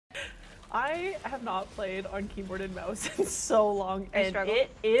I have not played on keyboard and mouse in so long, and struggle?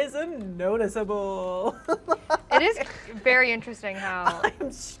 it is noticeable. It is very interesting how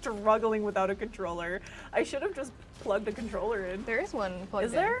I'm struggling without a controller. I should have just plugged a controller in. there is one plugged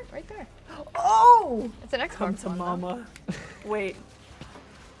Is in. there? Right there. Oh! It's an Xbox Come to one, though. mama. Wait.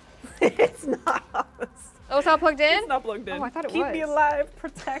 It's not. Oh, it's not plugged in? It's not plugged in. Oh, I thought it Keep was. me alive.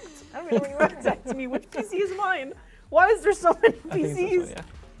 Protect. I don't even know what you protect me. Which PC is mine? Why is there so many I think it's this PCs? one, yeah.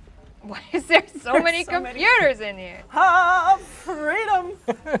 Why is there so many so many. computers in here? Ah, freedom!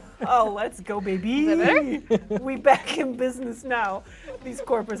 Oh, let's go, baby. Is that We back in business now. These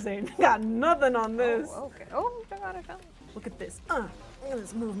corporates ain't got nothing on this. Oh, okay. Oh, I got it. Look at this. Look at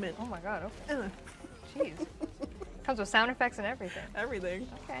this movement. Oh my god, okay. Uh, Jeez. Comes with sound effects and everything. everything.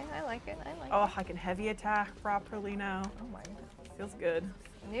 Okay, I like it. I like it. Oh, I can heavy attack properly now. Oh my god. Feels good.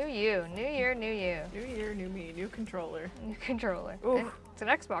 New you. New year, new you. New year, new me, new controller. New controller. Oof. And it's an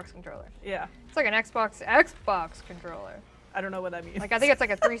Xbox controller. Yeah. It's like an Xbox controller. I don't know what that means. Like I think it's like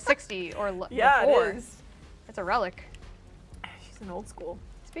a 360 or yeah, before. it is. It's a relic. She's an old school.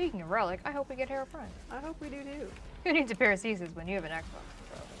 Speaking of relic, I hope we get Hero Prime. I hope we do too. Who needs a pair of Caesars when you have an Xbox controller?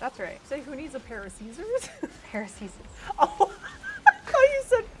 That's right. Say, who needs a pair of Caesars? Pair of Caesars. Oh, I thought you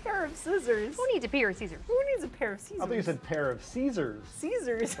said pair of scissors. Who needs a pair of Caesars? Who needs a pair of Caesars? I thought you said pair of Caesars.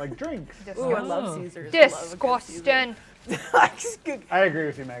 Caesars. Like drinks. Ooh, I Disgusting. love Caesars. I love a good Disgusting. Caesar. I agree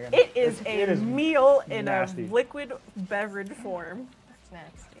with you, Megan. It is It a is meal in nasty. a liquid beverage form. That's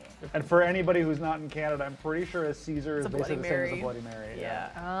nasty. And for anybody who's not in Canada, I'm pretty sure a Caesar is It's a basically Bloody the same as Mary. a Bloody Mary. Yeah.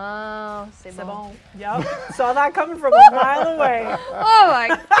 Oh, c'est C'est bon. bon. Yep. Saw that coming from a mile away. Oh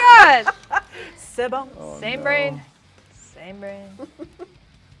my god! C'est bon. Oh, Same no. brain. Same brain.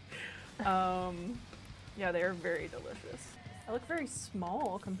 Yeah, they are very delicious. I look very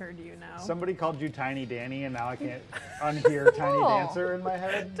small compared to you now. Somebody called you Tiny Danny, and now I can't unhear Tiny Oh. Dancer in my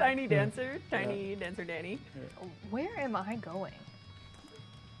head. Tiny dancer, tiny dancer Danny. Where am I going?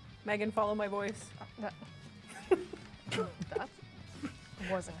 Megan, follow my voice. That, that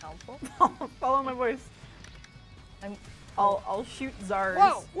wasn't helpful. Follow my voice. I'm, I'll shoot Zars.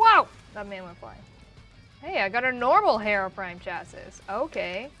 whoa! Whoa! That man went flying. Hey, I got a normal Hero Prime chassis.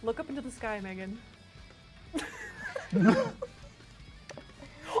 Okay. Look up into the sky, Megan. I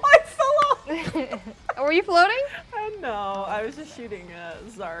fell off! Were you floating? No, I was just shooting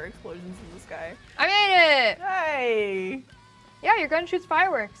Zar explosions in the sky. I made it! Hey! Yeah, your gun shoots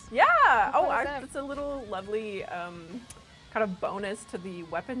fireworks. Yeah! Oh, fun is that? it's a little lovely kind of bonus to the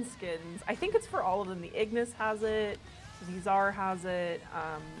weapon skins. I think it's for all of them. The Ignis has it, the Zar has it.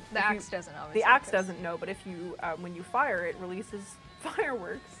 The if axe doesn't, obviously. The axe 'cause doesn't know, but if you, when you fire it, releases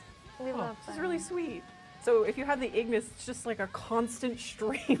fireworks. We love This is really sweet. So if you have the Ignis, it's just like a constant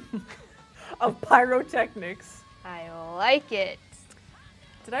stream of pyrotechnics. I like it.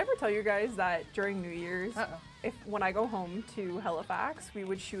 Did I ever tell you guys that during New Year's, Uh-oh. when I go home to Halifax, we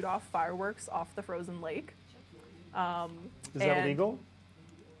would shoot off fireworks off the frozen lake? Is that legal?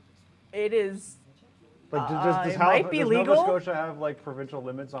 It is. Like, does it might be legal. Nova Scotia have like provincial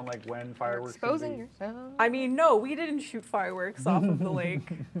limits on like when fireworks can Exposing be? yourself. I mean, no, we didn't shoot fireworks off of the lake.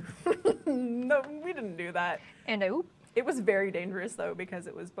 No, we didn't do that. And oop. It was very dangerous though, because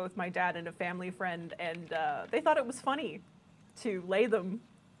it was both my dad and a family friend, and they thought it was funny to lay them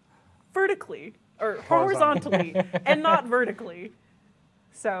vertically or horizontally and not vertically.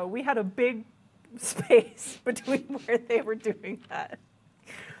 So we had a big space between where they were doing that.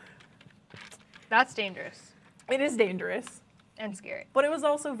 That's dangerous. It is dangerous, And scary. but it was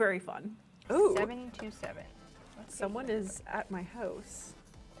also very fun. Ooh, 727. someone is at my house.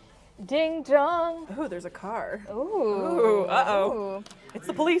 Ding dong. Oh, there's a car. Ooh. Ooh, uh-oh. Ooh. It's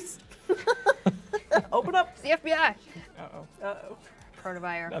the police. Open up. It's the FBI. Uh-oh. Uh-oh.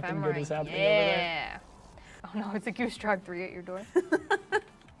 Protobuyer Nothing ephemerate. good is happening over there. Yeah. Oh no, it's a Goose Drug 3 at your door.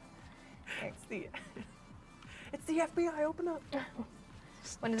 It's the FBI. Open up.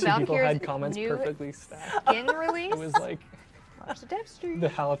 When is Two people Valkyr's had comments new perfectly stacked. skin release? It was like Watch the Dev Street. the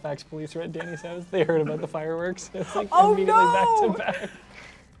Halifax police were at Danny's house. They heard about the fireworks. It's like Oh, immediately no! back to back.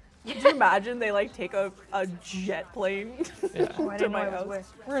 Could you imagine they like take a jet plane Yeah. Oh, I to didn't know my it was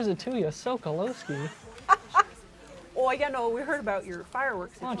house? with. Where is it to you, Sokolowski? Oh, yeah, no, we heard about your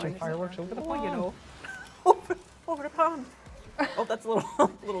fireworks. Launching situation. fireworks over the Oh, you pond. know, over the pond. Oh, that's a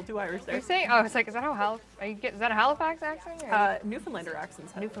little too Irish Are there. you saying? Oh, it's like, is that how is that a Halifax accent? Or Newfoundlander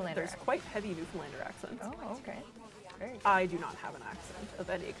accents. Newfoundlander There's accent. quite heavy Newfoundlander accents. oh, okay. Very good. I do not have an accent of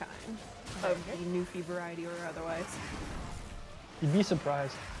any kind, of the Newfie variety or otherwise. You'd be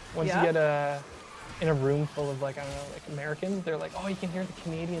surprised. Once Yeah? you get in a room full of like, I don't know, like Americans, they're like, oh, you can hear the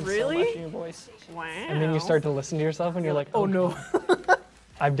Canadians so Really? much in your voice. Wow. And then you start to listen to yourself and you're like, Oh no.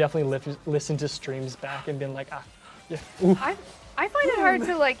 I've definitely listened to streams back and been like, ah, yeah. Ooh. I find it hard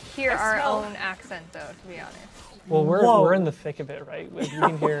to like hear I our smell- own accent though, to be honest. Well, Whoa. we're in the thick of it, right? Like, you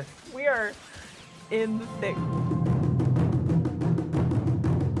can hear. We are in the thick.